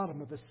in the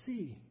bottom of the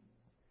sea.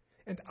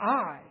 And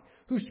I,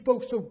 who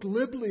spoke so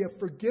glibly of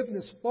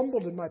forgiveness,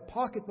 fumbled in my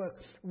pocketbook.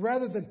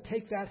 Rather than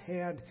take that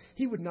hand,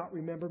 he would not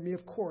remember me,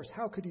 of course.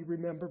 How could he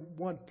remember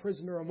one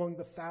prisoner among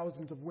the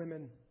thousands of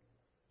women?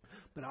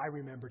 But I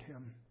remembered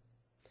him.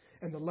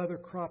 And the leather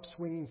crop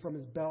swinging from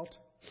his belt.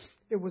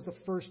 It was the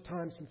first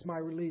time since my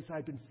release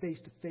I'd been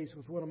face to face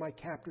with one of my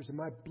captors, and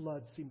my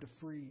blood seemed to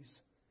freeze.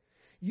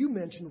 You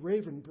mentioned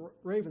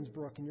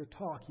Ravensbrück in your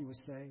talk, he was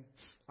saying.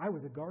 I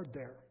was a guard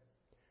there.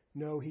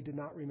 No, he did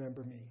not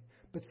remember me.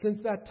 But since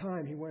that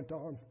time, he went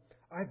on,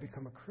 I've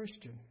become a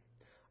Christian.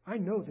 I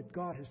know that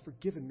God has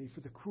forgiven me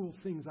for the cruel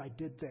things I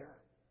did there.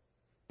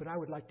 But I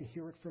would like to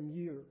hear it from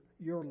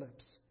your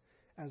lips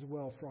as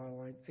well,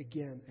 Fraulein.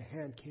 Again, a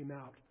hand came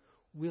out.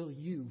 Will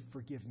you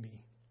forgive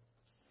me?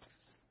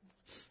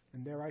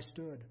 And there I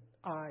stood,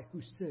 I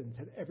whose sins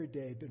had every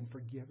day been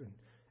forgiven,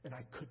 and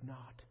I could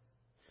not.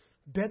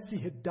 Betsy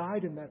had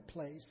died in that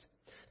place.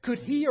 Could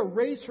he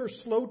erase her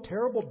slow,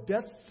 terrible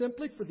death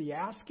simply for the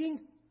asking?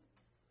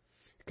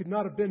 It could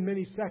not have been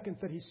many seconds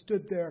that he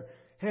stood there,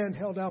 hand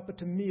held out, but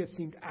to me it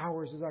seemed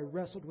hours as I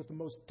wrestled with the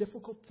most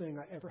difficult thing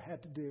I ever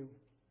had to do.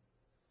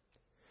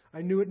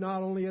 I knew it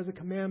not only as a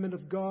commandment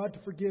of God to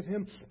forgive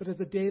him, but as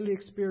a daily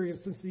experience.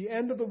 Since the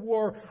end of the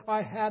war,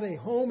 I had a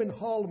home in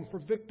Holland for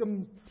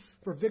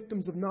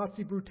victims of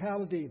Nazi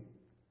brutality.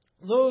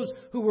 Those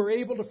who were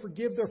able to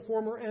forgive their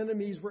former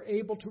enemies were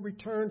able to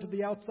return to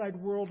the outside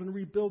world and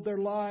rebuild their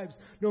lives,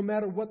 no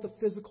matter what the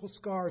physical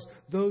scars.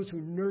 Those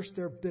who nursed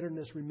their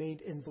bitterness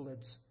remained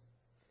invalids.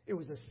 It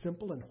was as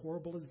simple and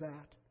horrible as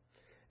that.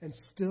 And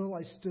still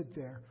I stood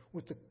there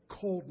with the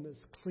coldness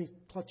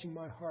clutching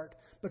my heart.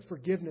 But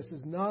forgiveness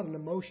is not an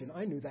emotion.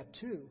 I knew that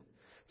too.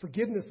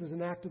 Forgiveness is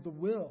an act of the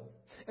will.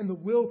 And the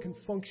will can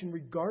function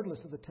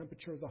regardless of the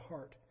temperature of the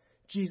heart.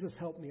 Jesus,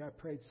 help me, I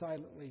prayed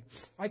silently.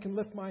 I can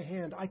lift my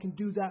hand. I can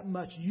do that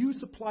much. You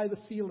supply the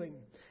feeling.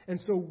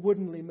 And so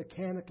woodenly,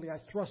 mechanically, I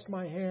thrust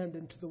my hand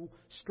into the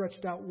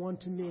stretched out one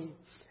to me.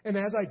 And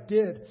as I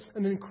did,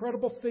 an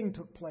incredible thing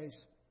took place.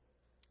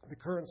 The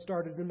current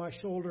started in my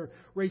shoulder,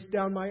 raced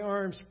down my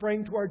arm,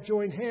 sprang to our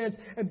joined hands,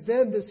 and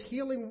then this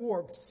healing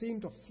warmth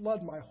seemed to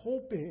flood my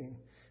whole being,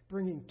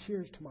 bringing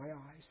tears to my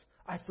eyes.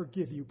 I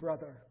forgive you,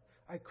 brother,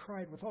 I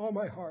cried with all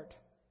my heart.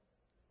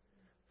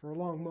 For a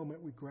long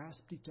moment we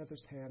grasped each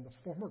other's hand,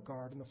 the former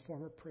guard and the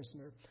former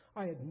prisoner.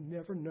 I had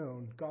never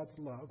known God's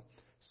love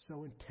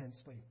so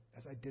intensely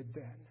as I did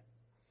then.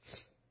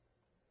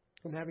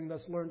 And having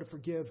thus learned to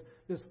forgive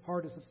this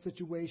hardest of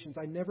situations,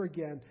 I never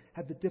again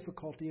had the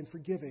difficulty in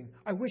forgiving.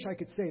 I wish I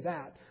could say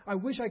that. I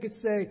wish I could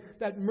say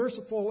that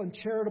merciful and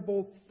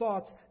charitable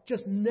thoughts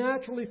just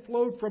naturally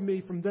flowed from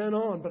me from then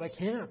on, but I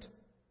can't.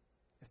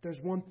 If there's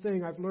one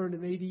thing I've learned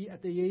at 80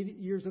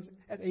 years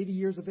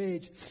of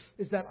age,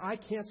 is that I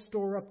can't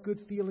store up good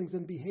feelings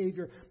and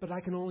behavior, but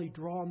I can only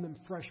draw on them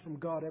fresh from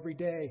God every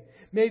day.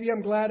 Maybe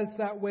I'm glad it's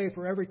that way,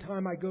 for every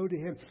time I go to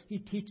Him, He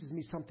teaches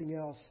me something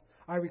else.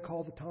 I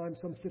recall the time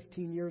some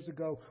 15 years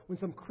ago when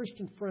some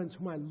Christian friends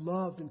whom I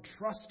loved and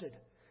trusted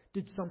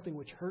did something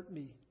which hurt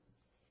me.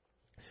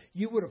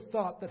 You would have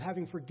thought that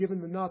having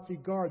forgiven the Nazi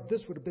guard,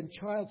 this would have been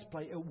child's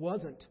play. It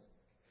wasn't.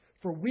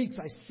 For weeks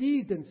I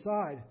seethed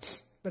inside,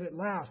 but at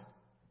last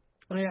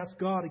I asked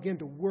God again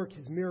to work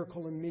His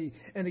miracle in me.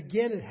 And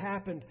again it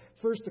happened.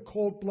 First a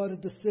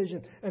cold-blooded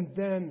decision, and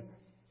then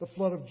the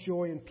flood of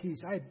joy and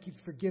peace. I had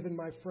forgiven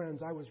my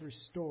friends. I was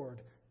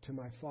restored to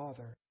my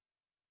Father.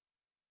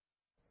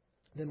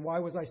 Then why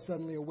was I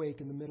suddenly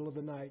awake in the middle of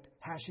the night,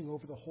 hashing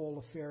over the whole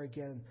affair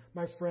again?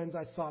 My friends,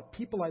 I thought,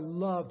 people I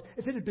loved.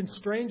 If it had been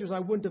strangers, I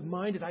wouldn't have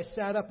minded. I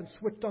sat up and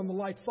switched on the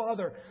light.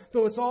 Father,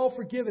 though it's all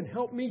forgiven,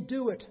 help me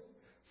do it.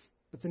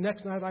 But the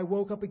next night I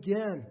woke up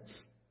again.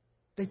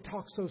 They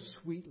talked so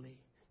sweetly.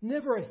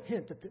 Never a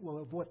hint of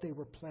what they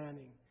were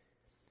planning.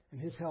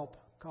 And His help,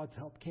 God's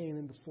help, came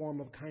in the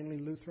form of a kindly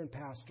Lutheran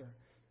pastor,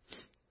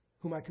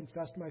 whom I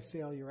confessed my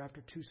failure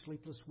after 2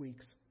 sleepless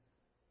weeks.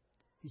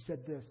 He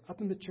said this,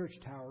 up in the church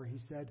tower, he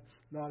said,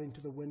 nodding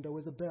to the window,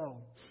 is a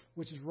bell,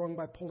 which is rung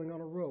by pulling on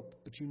a rope.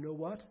 But you know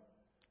what?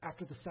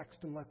 After the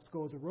sexton lets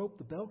go of the rope,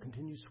 the bell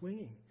continues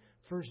swinging.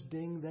 First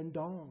ding, then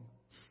dong.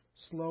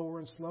 Slower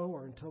and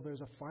slower until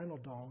there's a final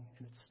dong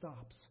and it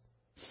stops.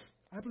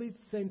 I believe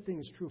the same thing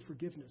is true of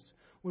forgiveness.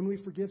 When we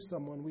forgive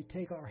someone, we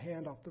take our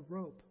hand off the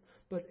rope.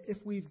 But if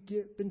we've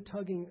been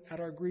tugging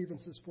at our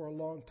grievances for a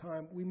long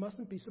time, we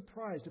mustn't be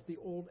surprised if the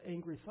old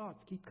angry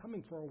thoughts keep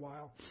coming for a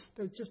while.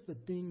 They're just the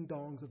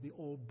ding-dongs of the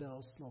old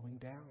bells slowing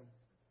down.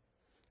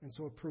 And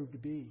so it proved to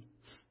be.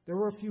 There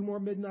were a few more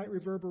midnight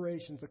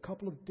reverberations, a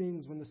couple of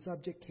dings when the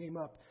subject came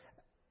up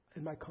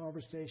in my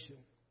conversation.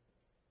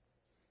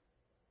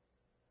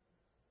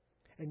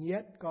 And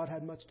yet, God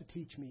had much to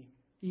teach me.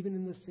 even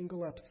in this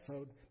single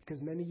episode,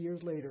 because many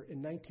years later,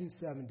 in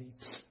 1970,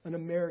 an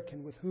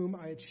American with whom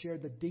I had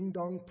shared the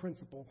ding-dong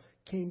principle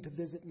came to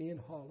visit me in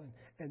Holland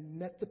and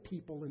met the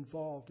people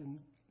involved and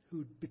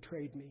who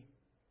betrayed me.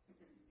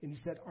 And he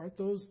said, "Aren't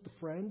those the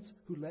friends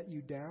who let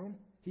you down?"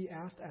 he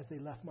asked as they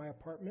left my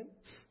apartment.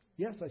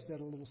 "Yes," I said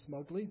a little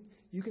smugly.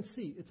 "You can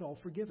see it's all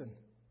forgiven."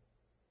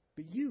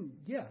 "But you,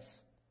 yes.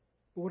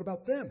 But what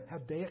about them?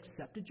 Have they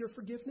accepted your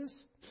forgiveness?"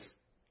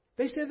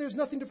 "They say there's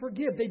nothing to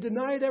forgive. They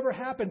deny it ever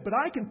happened, but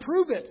I can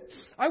prove it."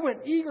 I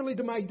went eagerly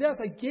to my desk.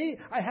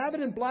 I have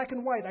it in black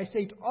and white. I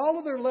saved all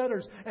of their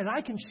letters, and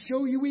I can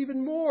show you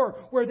even more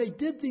where they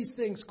did these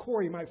things.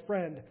 Corey, my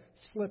friend,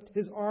 slipped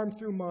his arm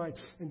through mine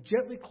and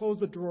gently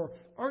closed the drawer.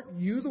 "Aren't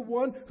you the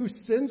one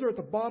whose sins are at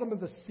the bottom of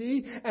the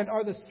sea? And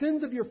are the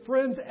sins of your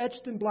friends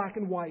etched in black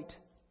and white?"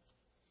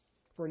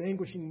 For an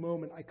anguishing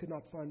moment, I could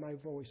not find my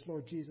voice.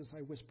 "Lord Jesus,"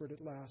 I whispered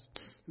at last,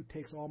 "who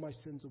takes all my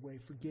sins away,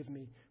 forgive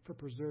me for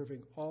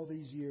preserving all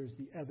these years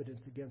the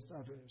evidence against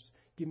others.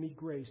 Give me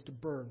grace to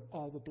burn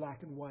all the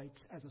black and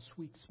whites as a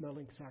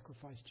sweet-smelling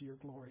sacrifice to your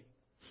glory."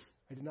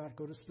 I did not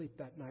go to sleep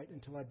that night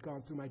until I'd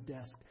gone through my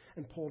desk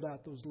and pulled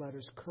out those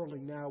letters,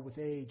 curling now with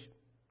age,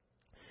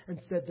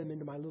 and fed them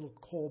into my little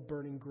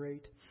coal-burning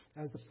grate.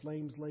 As the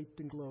flames leaped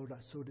and glowed,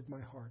 so did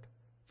my heart.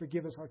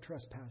 "Forgive us our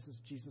trespasses,"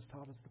 Jesus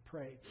taught us to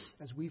pray,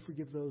 "as we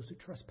forgive those who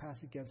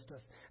trespass against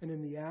us." And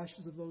in the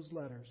ashes of those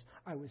letters,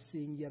 I was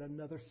seeing yet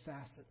another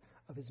facet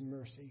of His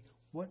mercy.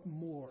 What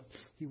more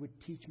He would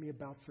teach me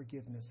about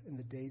forgiveness in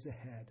the days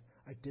ahead,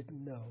 I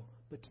didn't know,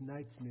 but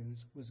tonight's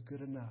news was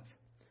good enough.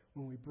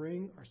 When we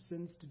bring our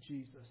sins to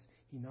Jesus,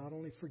 He not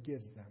only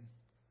forgives them,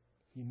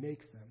 He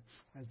makes them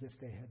as if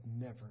they had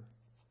never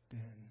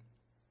been.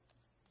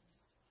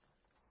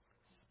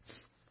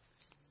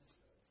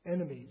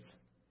 Enemies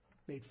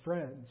made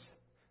friends.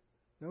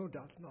 No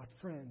doubt not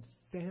friends.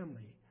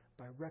 Family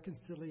by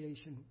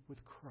reconciliation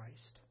with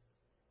Christ.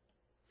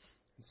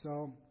 And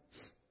so,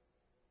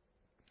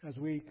 as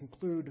we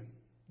conclude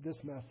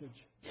this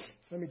message,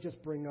 let me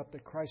just bring up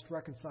that Christ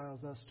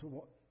reconciles us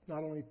to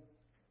not only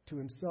to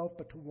Himself,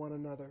 but to one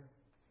another.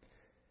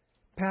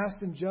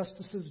 Past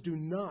injustices do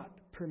not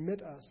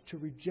permit us to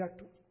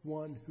reject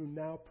one who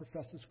now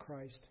professes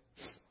Christ.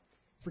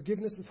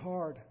 Forgiveness is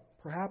hard.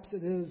 Perhaps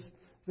it is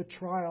the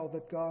trial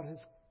that God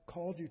has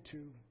called you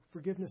to.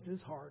 Forgiveness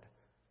is hard.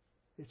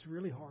 It's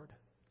really hard.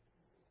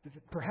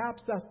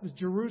 Perhaps that's the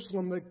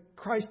Jerusalem that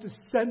Christ is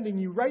sending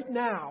you right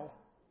now.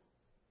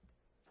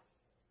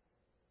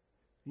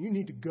 You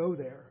need to go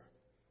there.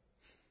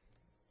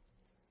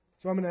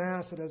 So I'm going to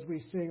ask that as we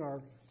sing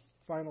our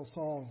final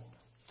song,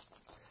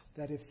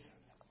 that if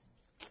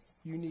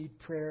you need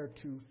prayer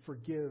to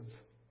forgive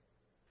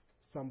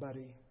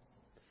somebody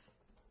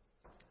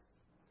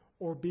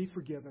or be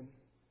forgiven,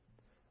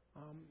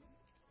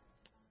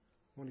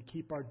 want to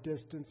keep our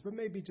distance, but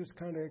maybe just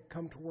kind of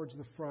come towards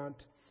the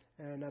front,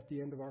 and at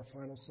the end of our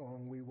final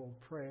song, we will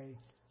pray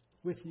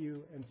with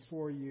you and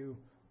for you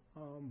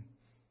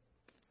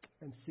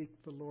and seek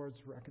the Lord's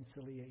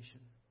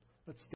reconciliation. Let's stand.